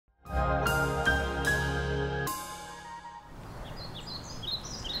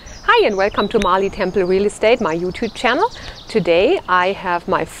Hi and welcome to Mali Temple Real Estate, my YouTube channel. Today I have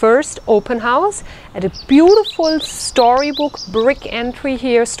my first open house at a beautiful storybook brick entry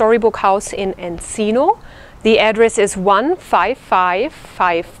here, storybook house in Encino. The address is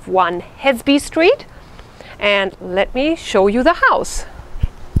 15551 Hesby Street, and let me show you the house.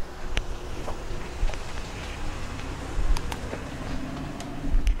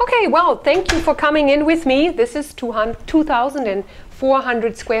 Okay, well, thank you for coming in with me. This is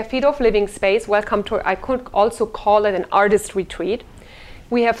 2,400 square feet of living space. Welcome to, I could also call it an artist retreat.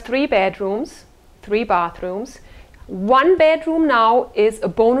 We have 3 bedrooms, 3 bathrooms. 1 bedroom now is a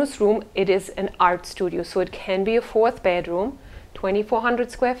bonus room. It is an art studio, so it can be a 4th bedroom. 2,400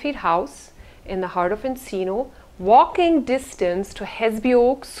 square feet house in the heart of Encino. Walking distance to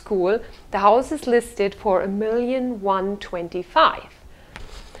Hesby School. The house is listed for $1,125,000.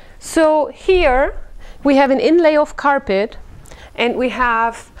 So here we have an inlay of carpet and we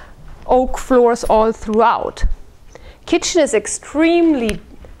have oak floors all throughout. Kitchen is extremely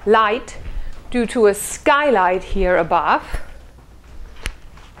light due to a skylight here above.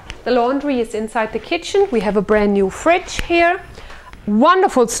 The laundry is inside the kitchen. We have a brand new fridge here.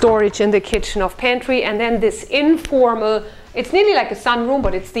 Wonderful storage in the kitchen of pantry, and then this informal, it's nearly like a sunroom,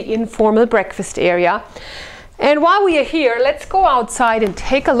 but it's the informal breakfast area. And while we are here, let's go outside and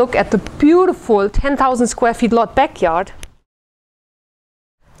take a look at the beautiful 10,000 square feet lot backyard.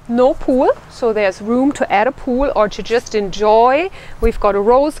 No pool, so there's room to add a pool or to just enjoy. We've got a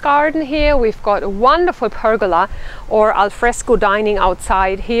rose garden here. We've got a wonderful pergola or alfresco dining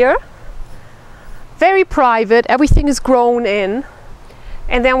outside here. Very private, everything is grown in.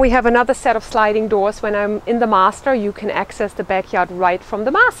 And then we have another set of sliding doors. When I'm in the master, you can access the backyard right from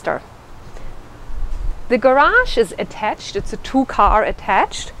the master. The garage is attached. It's a 2-car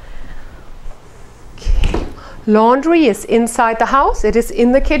attached. Okay. Laundry is inside the house. It is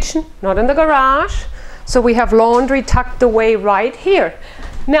in the kitchen, not in the garage. So we have laundry tucked away right here.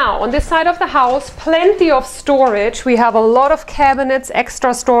 Now, on this side of the house, plenty of storage. We have a lot of cabinets,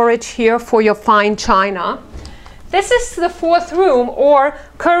 extra storage here for your fine china. This is the 4th room, or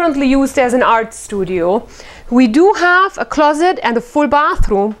currently used as an art studio. We do have a closet and a full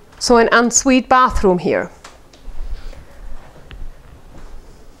bathroom. So an ensuite bathroom here.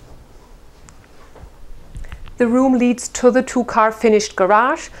 The room leads to the 2-car finished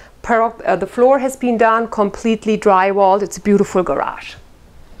garage. The floor has been done, completely drywalled. It's a beautiful garage.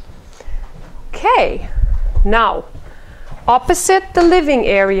 Okay, now opposite the living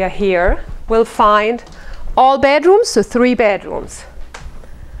area here, we'll find all bedrooms, so 3 bedrooms.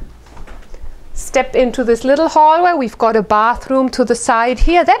 Step into this little hallway. We've got a bathroom to the side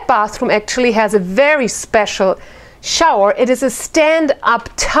here. That bathroom actually has a very special shower. It is a stand-up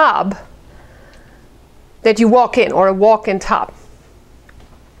tub that you walk in, or a walk-in tub.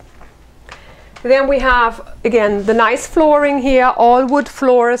 Then we have, again, the nice flooring here, all wood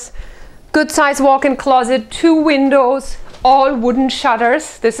floors, good size walk-in closet, 2 windows, all wooden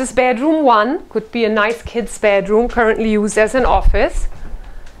shutters. This is bedroom 1, could be a nice kid's bedroom, currently used as an office.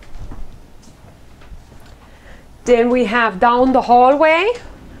 Then we have down the hallway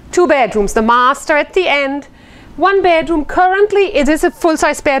 2 bedrooms, the master at the end. 1 bedroom, currently it is a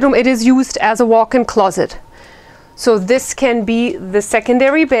full-size bedroom, it is used as a walk-in closet. So this can be the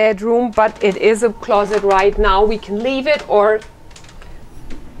secondary bedroom, but it is a closet right now. We can leave it or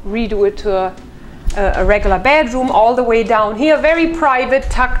redo it to a regular bedroom. All the way down here, very private,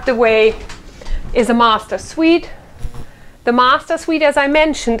 tucked away, is a master suite. The master suite, as I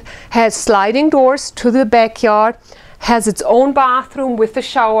mentioned, has sliding doors to the backyard, has its own bathroom with a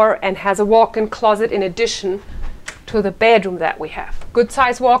shower, and has a walk-in closet in addition to the bedroom that we have. Good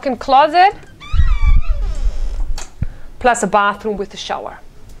size walk-in closet, plus a bathroom with a shower.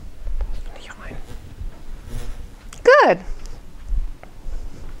 Good.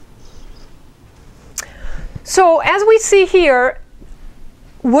 So as we see here,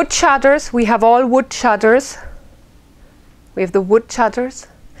 wood shutters, we have all wood shutters. We have the wood shutters.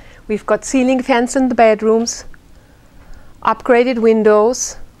 We've got ceiling fans in the bedrooms, upgraded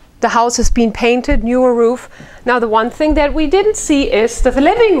windows. The house has been painted, newer roof. Now the one thing that we didn't see is the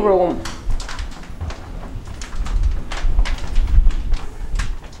living room.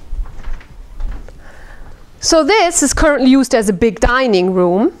 So this is currently used as a big dining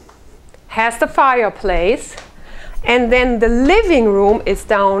room, has the fireplace, and then the living room is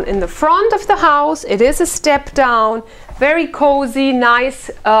down in the front of the house. It is a step down, very cozy, nice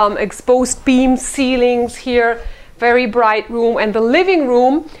exposed beam ceilings here, very bright room, and the living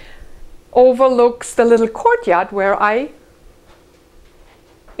room overlooks the little courtyard where I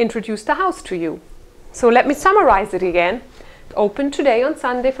introduced the house to you. So let me summarize it again. Open today on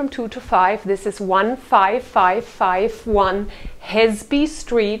Sunday from 2 to 5. This is 15551 Hesby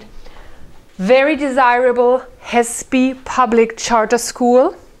Street. Very desirable Hesby Public Charter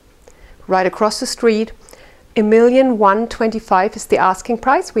School. Right across the street. $1,125,000 is the asking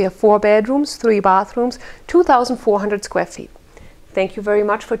price. We have 4 bedrooms, 3 bathrooms, 2,400 square feet. Thank you very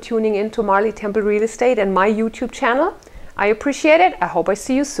much for tuning in to Marley Temple Real Estate and my YouTube channel. I appreciate it. I hope I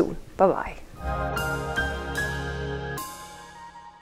see you soon. Bye-bye.